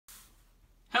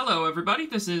Hello everybody,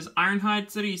 this is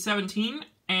Ironhide City 17,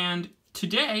 and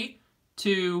today,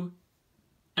 to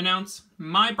announce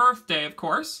my birthday, of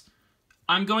course,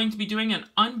 I'm going to be doing an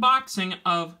unboxing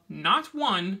of not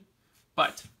one,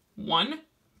 but 1,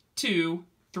 2,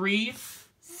 3,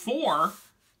 4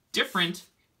 different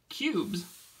cubes.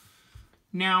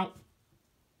 Now,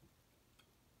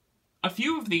 a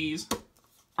few of these,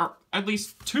 or at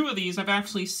least 2 of these, I've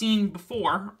actually seen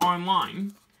before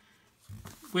online,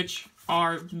 which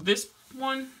are this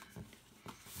one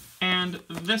and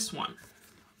this one.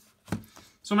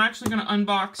 So I'm actually going to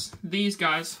unbox these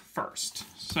guys first.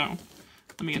 So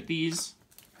let me get these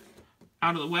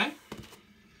out of the way.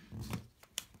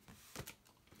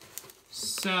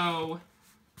 So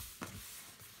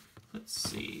let's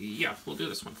see. Yeah, we'll do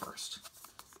this one first.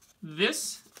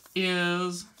 This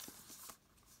is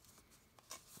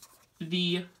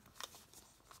the,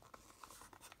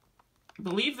 I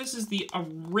believe this is the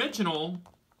original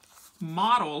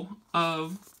model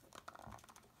of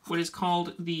what is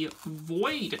called the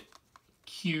Void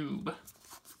Cube.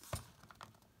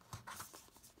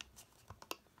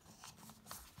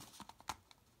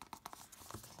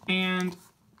 And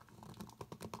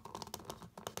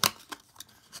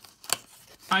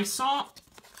I saw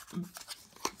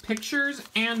pictures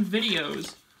and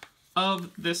videos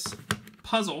of this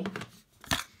puzzle,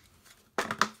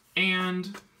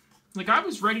 and like, I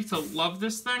was ready to love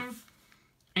this thing,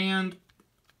 and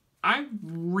I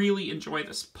really enjoy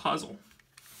this puzzle.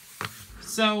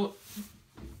 So,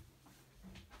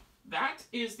 that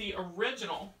is the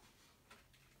original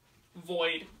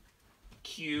Void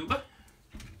Cube.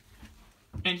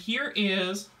 And here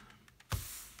is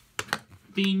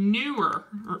the newer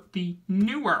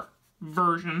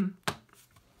version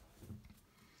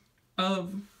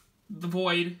of the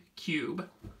Void Cube.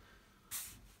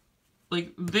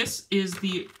 Like, this is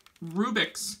the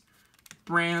Rubik's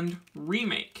brand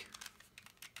remake.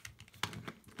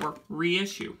 Or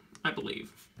reissue, I believe.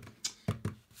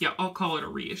 Yeah, I'll call it a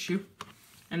reissue.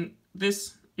 And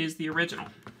this is the original.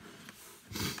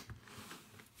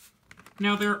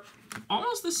 Now, they're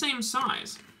almost the same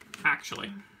size,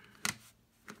 actually.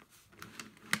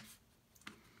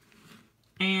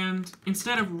 And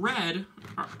instead of red,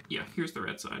 yeah, here's the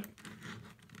red side.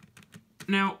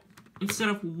 Now, instead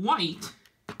of white,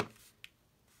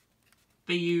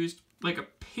 they used like a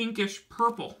pinkish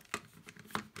purple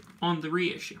on the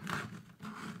reissue,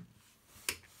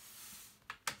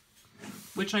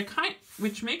 which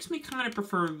makes me kind of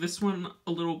prefer this one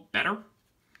a little better.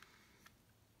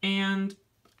 And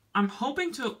I'm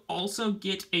hoping to also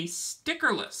get a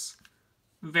stickerless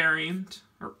variant,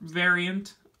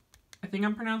 I think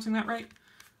I'm pronouncing that right,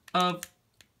 of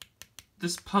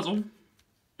this puzzle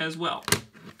as well.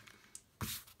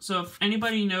 So if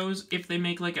anybody knows if they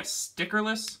make like a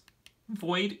stickerless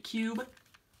Void Cube,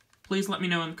 please let me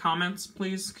know in the comments,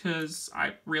 please, because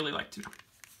I really like to know.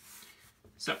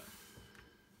 So,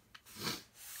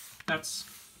 that's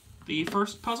the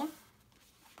first puzzle.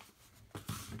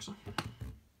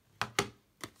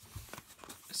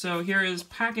 So here is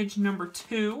package number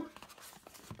 2.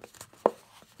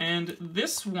 And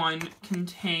this one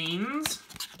contains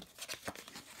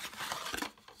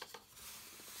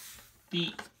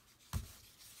the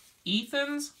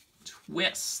Ethan's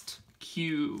Twist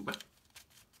Cube.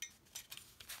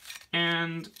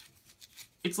 And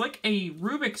it's like a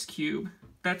Rubik's Cube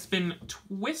that's been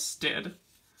twisted.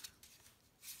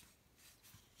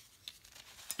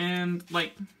 And,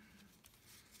 like,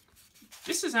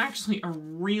 this is actually a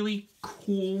really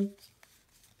cool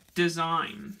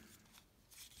design.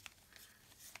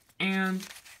 And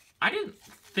I didn't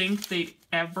think they'd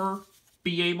ever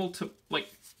be able to,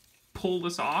 like, pull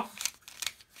this off.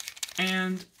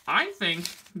 And I think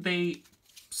they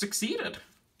succeeded.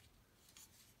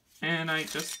 And I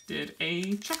just did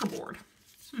a checkerboard.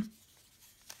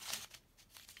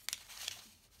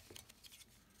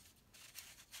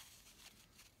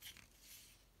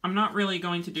 I'm not really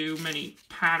going to do many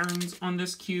patterns on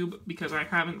this cube because I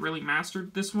haven't really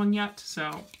mastered this one yet,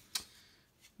 so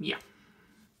yeah.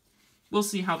 We'll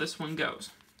see how this one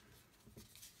goes.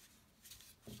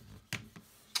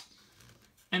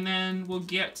 And then we'll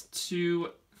get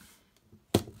to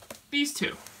these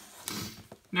 2.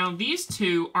 Now, these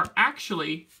 2 are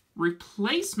actually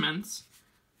replacements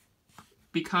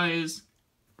because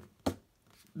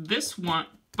this one,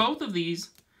 both of these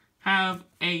have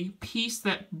a piece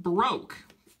that broke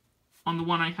on the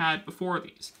one I had before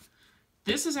these.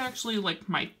 This is actually like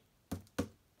my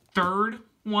 3rd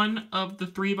one of the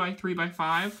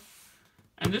 3x3x5,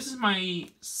 and this is my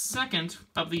 2nd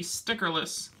of the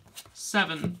stickerless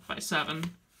 7x7,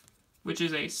 which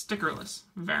is a stickerless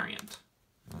variant.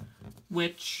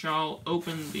 which I'll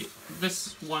open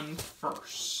this one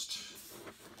first.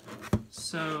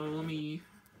 So let me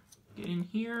get in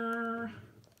here.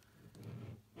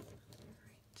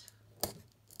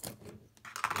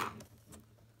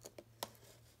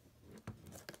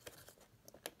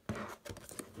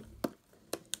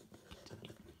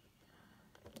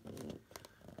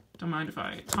 Don't mind if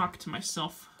I talk to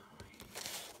myself.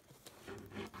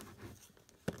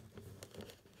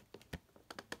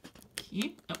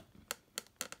 Oh.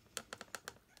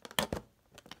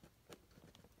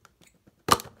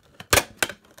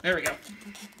 There we go.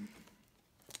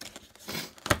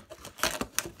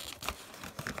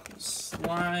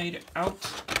 Slide out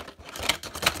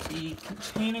the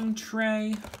containing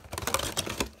tray.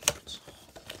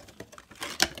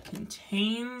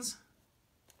 Contains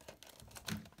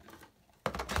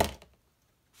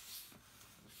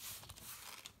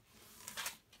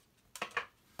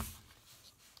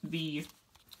the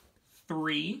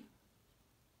 3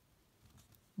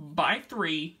 by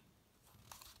 3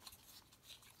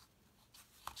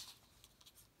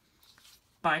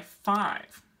 by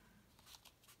 5.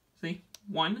 See?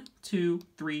 1, 2,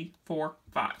 3, 4,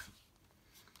 5.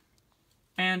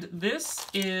 And this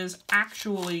is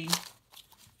actually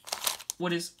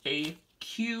what is a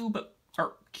cube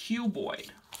or cuboid.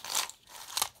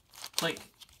 Like,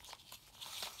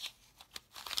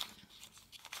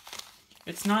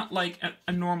 it's not like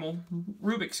a normal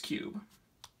Rubik's Cube.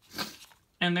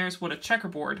 And there's what a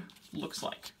checkerboard looks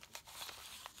like.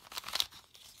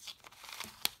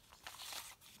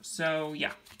 So,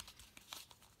 yeah.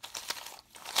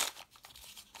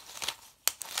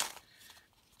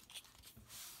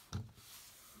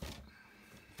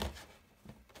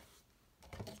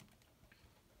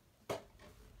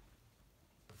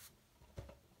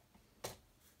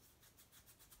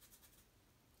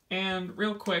 And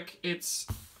real quick, it's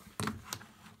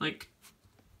like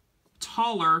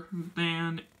taller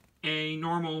than a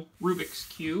normal Rubik's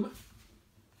Cube.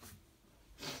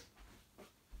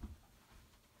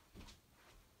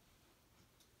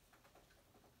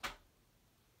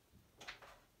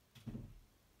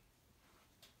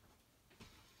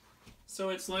 So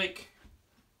it's like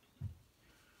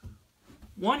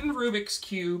one Rubik's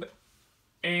Cube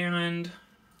and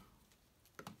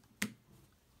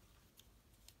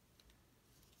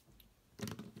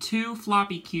two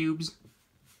floppy cubes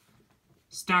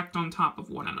stacked on top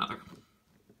of one another.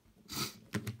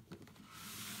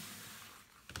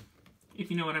 If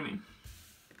you know what I mean.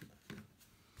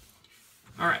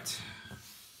 Alright.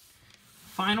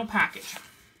 Final package.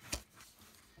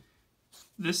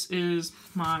 This is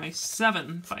my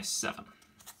 7 by 7,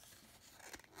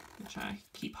 which I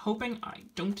keep hoping I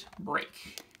don't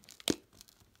break.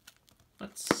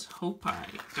 Let's hope I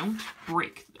don't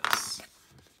break this.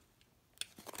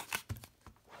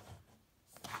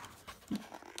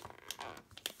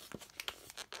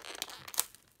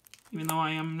 Even though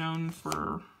I am known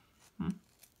for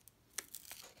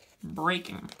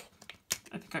breaking.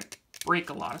 I think I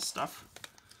break a lot of stuff.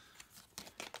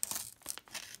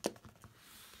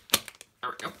 There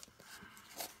we go.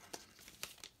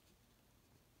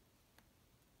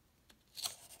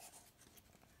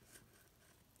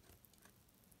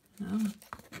 Oh.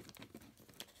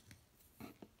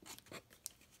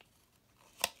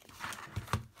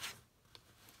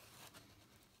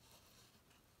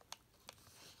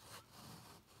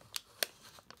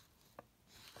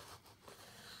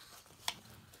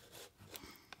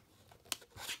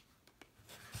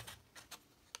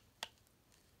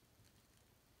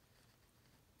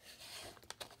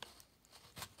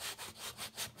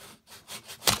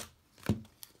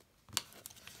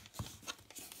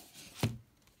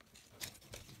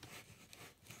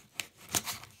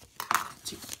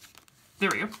 There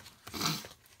we go.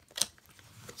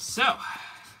 So,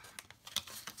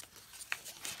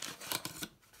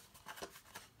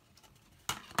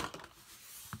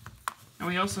 and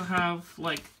we also have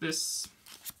like this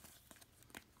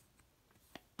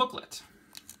booklet.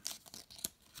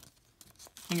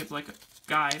 I think it's like a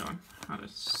guide on how to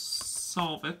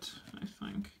solve it, I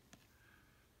think.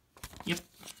 Yep.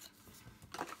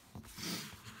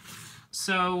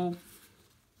 So,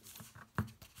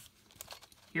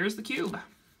 here's the cube.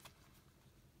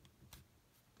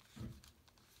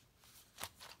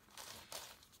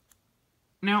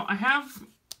 Now, I have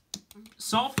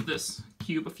solved this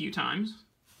cube a few times.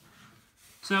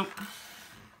 So,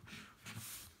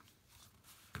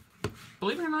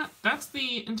 believe it or not, that's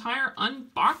the entire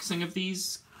unboxing of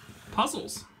these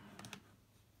puzzles.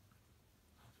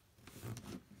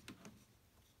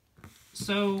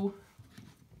 So,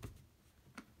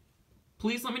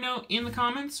 please let me know in the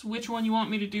comments which one you want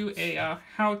me to do a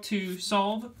how to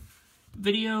solve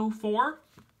video for.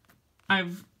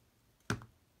 I've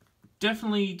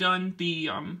definitely done the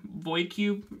Void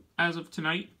Cube as of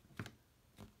tonight,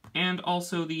 and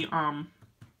also the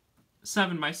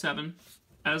 7x7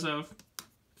 as of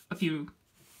a few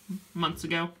months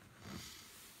ago.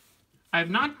 I have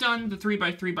not done the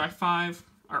 3x3x5,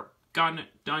 or gotten it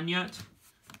done yet.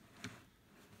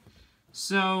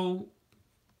 So,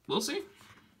 we'll see.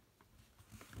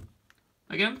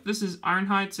 Again, this is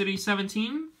Ironhide City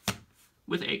 17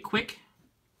 with a quick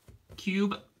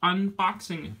cube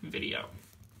unboxing video.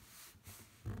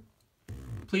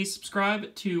 Please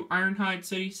subscribe to Ironhide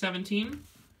City 17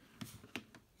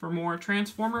 for more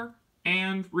Transformer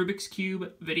and Rubik's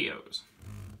Cube videos.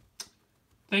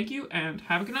 Thank you, and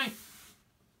have a good night.